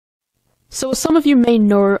So as some of you may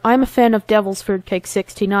know, I'm a fan of Devil's Food Cake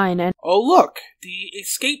 69 and— Oh look, the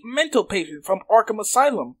escaped mental patient from Arkham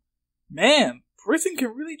Asylum. Man, prison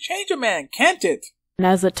can really change a man, can't it? And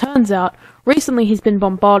as it turns out, recently he's been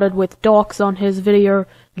bombarded with docs on his video,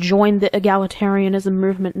 "Join the egalitarianism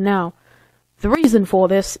movement now." The reason for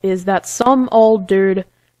this is that some old dude—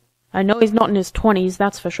 I know he's not in his 20s,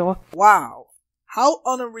 that's for sure— Wow, how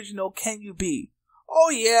unoriginal can you be? Oh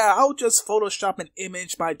yeah, I'll just Photoshop an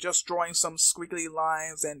image by just drawing some squiggly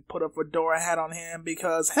lines and put a fedora hat on him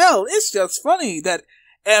because, hell, it's just funny that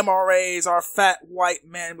MRA'S are fat white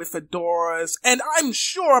men with fedoras, and I'm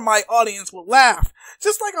sure my audience will laugh,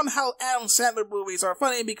 just like on how Adam Sandler movies are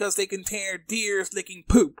funny because they contain deers licking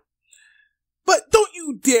poop. But don't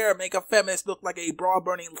you dare make a feminist look like a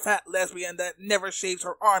bra-burning fat lesbian that never shaves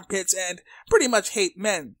her armpits and pretty much hate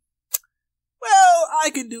men. Well,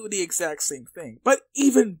 I can do the exact same thing, but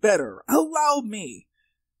even better. Allow me.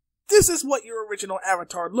 This is what your original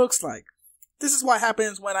avatar looks like. This is what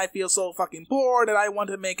happens when I feel so fucking bored and I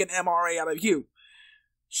want to make an MRA out of you.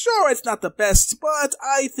 Sure, it's not the best, but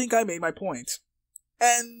I think I made my point.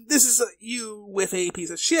 And this is you with a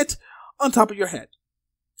piece of shit on top of your head.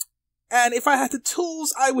 And if I had the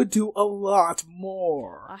tools, I would do a lot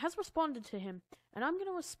more. Has responded to him, and I'm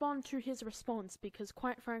gonna respond to his response because,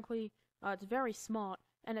 quite frankly, it's very smart,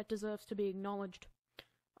 and it deserves to be acknowledged.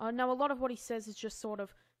 Now, a lot of what he says is just sort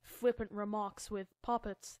of flippant remarks with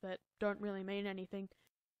puppets that don't really mean anything.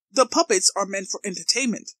 The puppets are meant for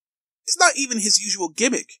entertainment. It's not even his usual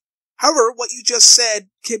gimmick. However, what you just said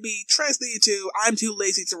can be translated to, I'm too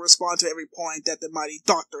lazy to respond to every point that the mighty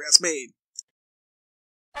doctor has made.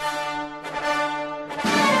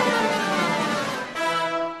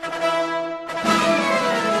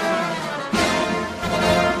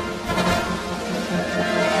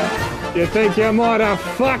 You think you might have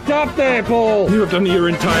fucked up there, Paul? You have done your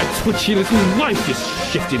entire twitchy little life, you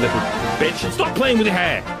shifty little bitch. Stop playing with your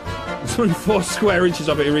hair. There's only 4 square inches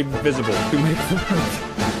of it are invisible. You make the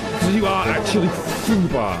point. Because you are actually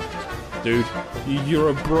foobar. Dude, you're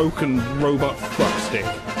a broken robot fuckstick.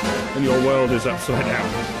 And your world is upside down.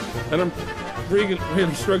 And I'm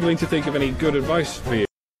really struggling to think of any good advice for you.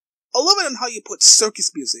 I love it on how you put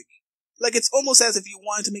circus music. Like it's almost as if you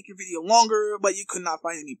wanted to make your video longer, but you could not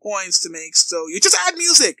find any points to make, so you just add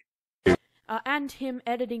music! And him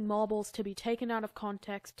editing marbles to be taken out of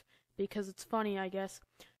context, because it's funny, I guess.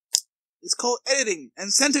 It's called editing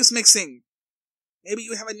and sentence mixing. Maybe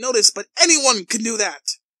you haven't noticed, but anyone can do that!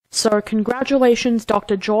 So, congratulations,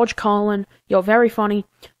 Dr. George Carlin. You're very funny.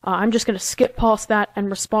 I'm just gonna skip past that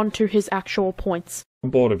and respond to his actual points.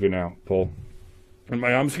 I'm bored of you now, Paul. And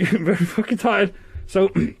my arms are getting very fucking tired,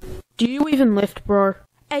 so... Do you even lift, bro?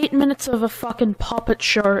 8 minutes of a fucking puppet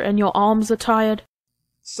show and your arms are tired?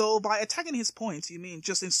 So, by attacking his points, you mean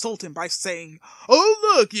just insult him by saying,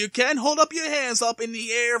 "Oh look, you can't hold up your hands up in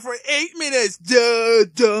the air for 8 minutes,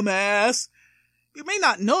 dumbass!" You may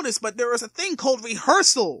not notice, but there is a thing called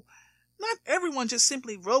rehearsal. Not everyone just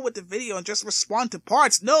simply roll with the video and just respond to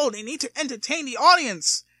parts. No, they need to entertain the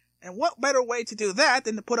audience. And what better way to do that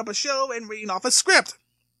than to put up a show and read off a script?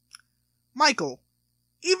 Michael,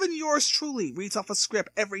 even yours truly reads off a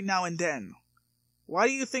script every now and then. Why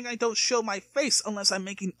do you think I don't show my face unless I'm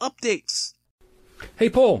making updates? Hey,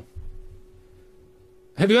 Paul.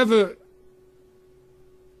 Have you ever,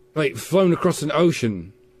 flown across an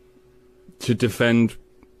ocean to defend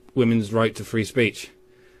women's right to free speech?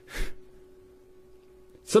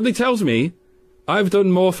 Something tells me I've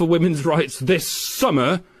done more for women's rights this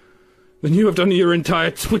summer than you have done in your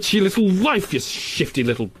entire twitchy little life, you shifty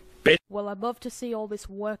little bitch. Well, I'd love to see all this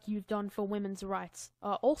work you've done for women's rights.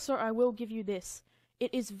 Also, I will give you this.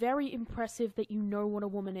 It is very impressive that you know what a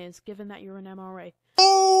woman is, given that you're an MRA.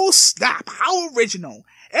 Oh, snap! How original!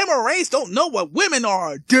 MRA'S don't know what women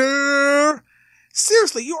are, duh!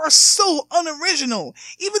 Seriously, you are so unoriginal!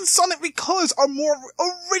 Even Sonic Recolors are more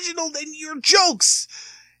original than your jokes!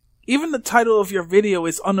 Even the title of your video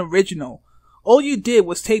is unoriginal. All you did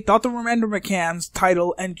was take Dr. Miranda McCann's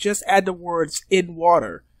title and just add the words, "in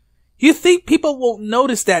water." You think people won't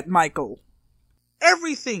notice that, Michael?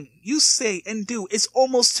 Everything you say and do is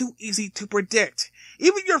almost too easy to predict.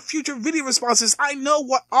 Even your future video responses, I know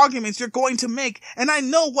what arguments you're going to make, and I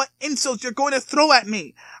know what insults you're going to throw at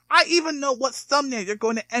me. I even know what thumbnail you're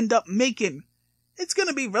going to end up making. It's going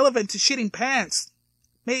to be relevant to shitting pants.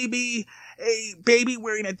 Maybe a baby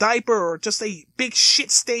wearing a diaper or just a big shit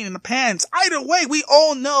stain in the pants. Either way, we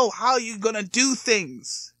all know how you're going to do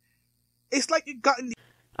things. It's like you've gotten...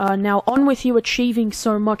 Now on with you achieving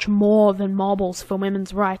so much more than marbles for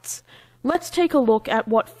women's rights. Let's take a look at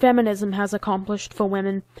what feminism has accomplished for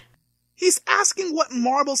women. He's asking what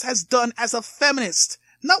Marbles has done as a feminist,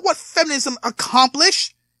 not what feminism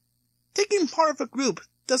accomplished. Taking part of a group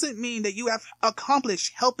doesn't mean that you have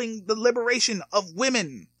accomplished helping the liberation of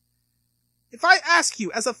women. If I ask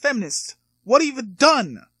you as a feminist, what have you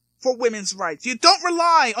done for women's rights? You don't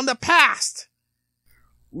rely on the past.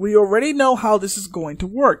 We already know how this is going to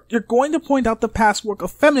work. You're going to point out the past work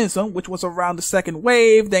of feminism, which was around the second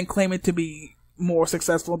wave, then claim it to be more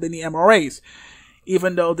successful than the MRA'S,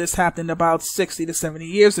 even though this happened about 60 to 70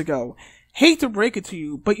 years ago. Hate to break it to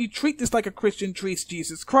you, but you treat this like a Christian treats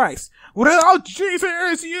Jesus Christ. Without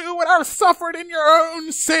Jesus, you would have suffered in your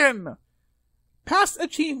own sin. Past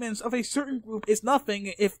achievements of a certain group is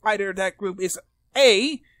nothing if either that group is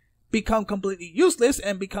A, become completely useless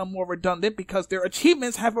and become more redundant because their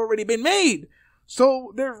achievements have already been made,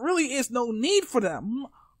 so there really is no need for them,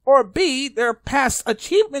 or B, their past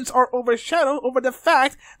achievements are overshadowed over the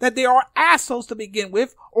fact that they are assholes to begin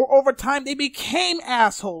with, or over time they became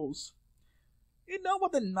assholes. You know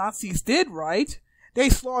what the Nazis did, right? They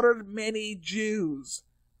slaughtered many Jews.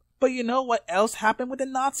 But you know what else happened with the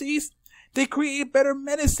Nazis? They created better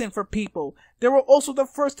medicine for people. They were also the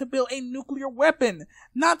first to build a nuclear weapon,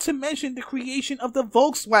 not to mention the creation of the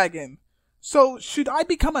Volkswagen. So, should I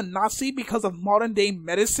become a Nazi because of modern day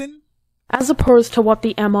medicine? As opposed to what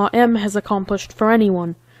the MRM has accomplished for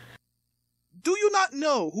anyone. Do you not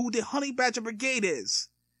know who the Honey Badger Brigade is?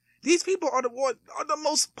 These people are the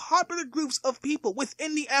most popular groups of people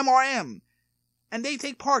within the MRM. And they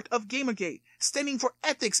take part of Gamergate, standing for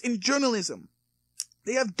ethics in journalism.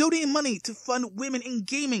 They have donated money to fund women in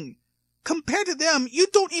gaming. Compared to them, you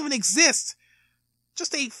don't even exist.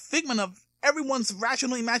 Just a figment of everyone's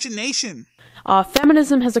rational imagination.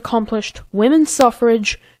 Feminism has accomplished women's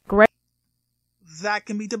suffrage, That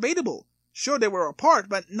can be debatable. Sure, they were apart,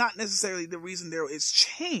 but not necessarily the reason there is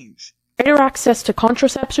change. greater access to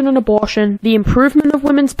contraception and abortion, the improvement of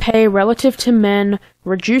women's pay relative to men,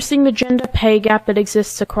 reducing the gender pay gap that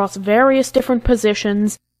exists across various different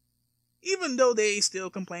positions. Even though they still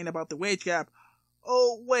complain about the wage gap.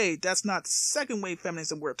 Oh wait, that's not second wave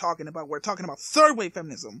feminism we're talking about third wave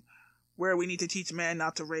feminism, where we need to teach men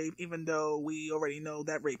not to rape even though we already know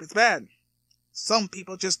that rape is bad. Some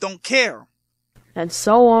people just don't care. And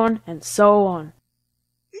so on, and so on.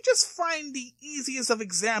 You just find the easiest of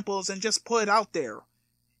examples and just put it out there.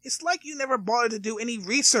 It's like you never bothered to do any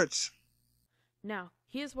research. Now,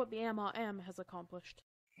 here's what the MRM has accomplished.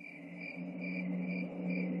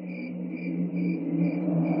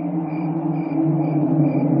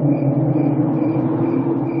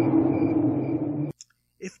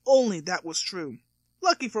 If only that was true.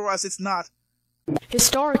 Lucky for us, it's not.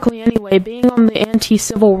 Historically anyway, being on the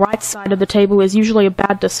anti-civil rights side of the table is usually a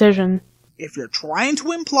bad decision. If you're trying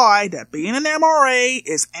to imply that being an MRA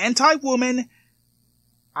is anti-woman,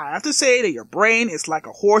 I have to say that your brain is like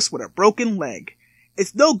a horse with a broken leg.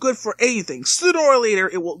 It's no good for anything. Sooner or later,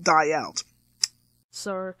 it will die out.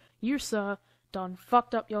 Sir, you, sir, done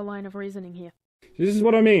fucked up your line of reasoning here. This is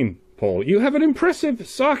what I mean, Paul. You have an impressive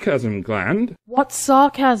sarcasm gland. What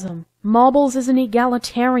sarcasm? Marbles is an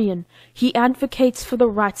egalitarian. He advocates for the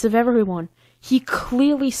rights of everyone. He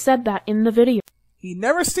clearly said that in the video. He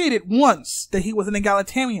never stated once that he was an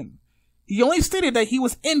egalitarian. He only stated that he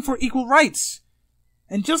was in for equal rights.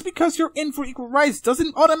 And just because you're in for equal rights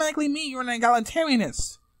doesn't automatically mean you're an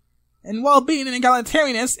egalitarianist. And while being an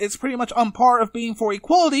egalitarianist is pretty much on par of being for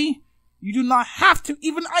equality, you do not have to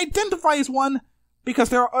even identify as one, because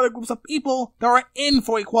there are other groups of people that are in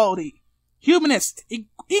for equality. Humanist,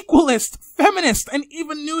 equalist, feminist, and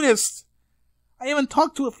even nudists. I even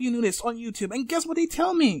talked to a few nudists on YouTube, and guess what they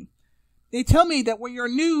tell me? They tell me that when you're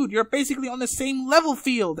nude, you're basically on the same level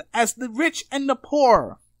field as the rich and the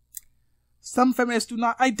poor. Some feminists do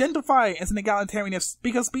not identify as an egalitarianist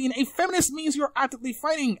because being a feminist means you're actively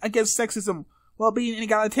fighting against sexism, while being an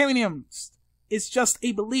egalitarianist is just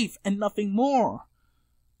a belief and nothing more.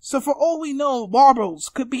 So for all we know, Marbles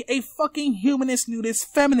could be a fucking humanist nudist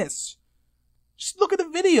feminist. Just look at the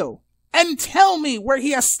video and tell me where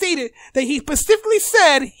he has stated that he specifically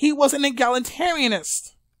said he was an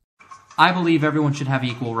egalitarianist. I believe everyone should have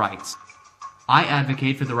equal rights. I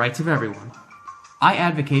advocate for the rights of everyone. I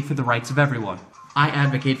advocate for the rights of everyone. I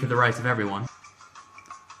advocate for the rights of everyone.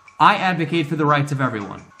 I advocate for the rights of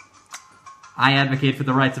everyone. I advocate for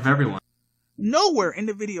the rights of everyone. Nowhere in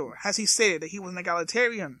the video has he stated that he was an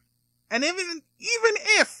egalitarian. And even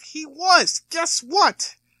if he was, guess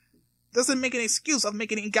what? Doesn't make an excuse of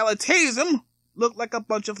making egalitarianism look like a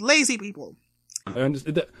bunch of lazy people. And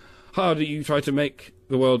the harder you try to make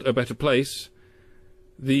the world a better place,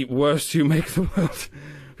 the worse you make the world.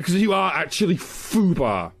 Because you are actually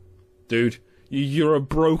foobar, dude. You're a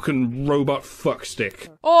broken robot fuckstick.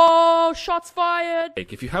 Oh, shots fired!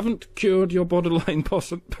 If you haven't cured your borderline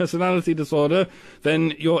personality disorder,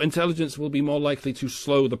 then your intelligence will be more likely to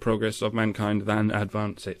slow the progress of mankind than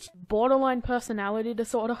advance it. Borderline personality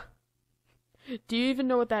disorder? Do you even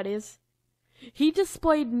know what that is? He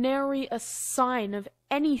displayed nary a sign of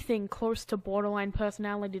anything close to borderline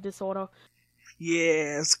personality disorder.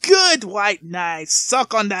 Yes, good white knight,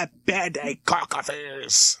 suck on that bad-day cock of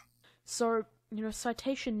his. So,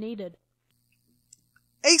 citation needed.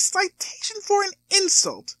 A citation for an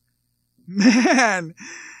insult? Man,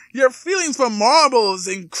 your feelings for Marble is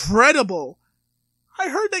incredible. I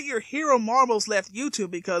heard that your hero Marbles left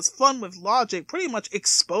YouTube because FunWithLogic pretty much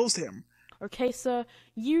exposed him. Okay, sir,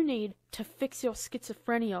 you need to fix your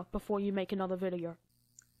schizophrenia before you make another video.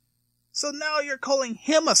 So now you're calling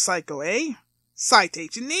him a psycho, eh?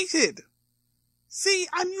 Citation needed. See,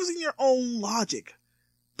 I'm using your own logic.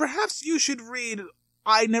 Perhaps you should read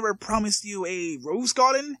I Never Promised You a Rose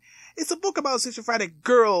Garden. It's a book about a schizophrenic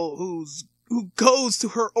girl who goes to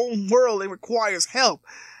her own world and requires help.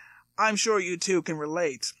 I'm sure you two can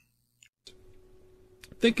relate.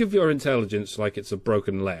 Think of your intelligence like it's a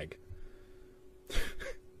broken leg.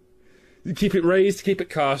 Keep it raised, keep it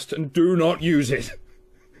cast, and do not use it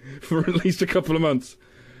for at least a couple of months.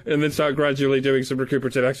 And then start gradually doing some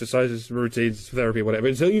recuperative exercises, routines, therapy, whatever,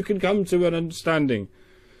 until you can come to an understanding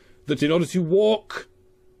that in order to walk,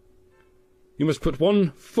 you must put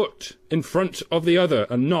one foot in front of the other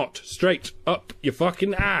and not straight up your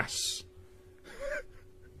fucking ass.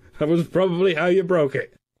 That was probably how you broke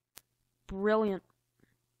it. Brilliant.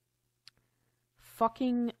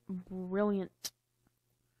 Fucking brilliant.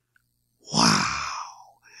 Wow.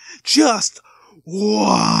 Just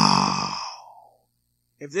wow.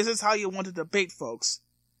 If this is how you want to debate, folks,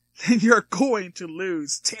 then you're going to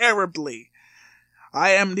lose terribly.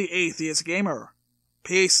 I am the Atheist Gamer.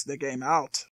 Peace the game out.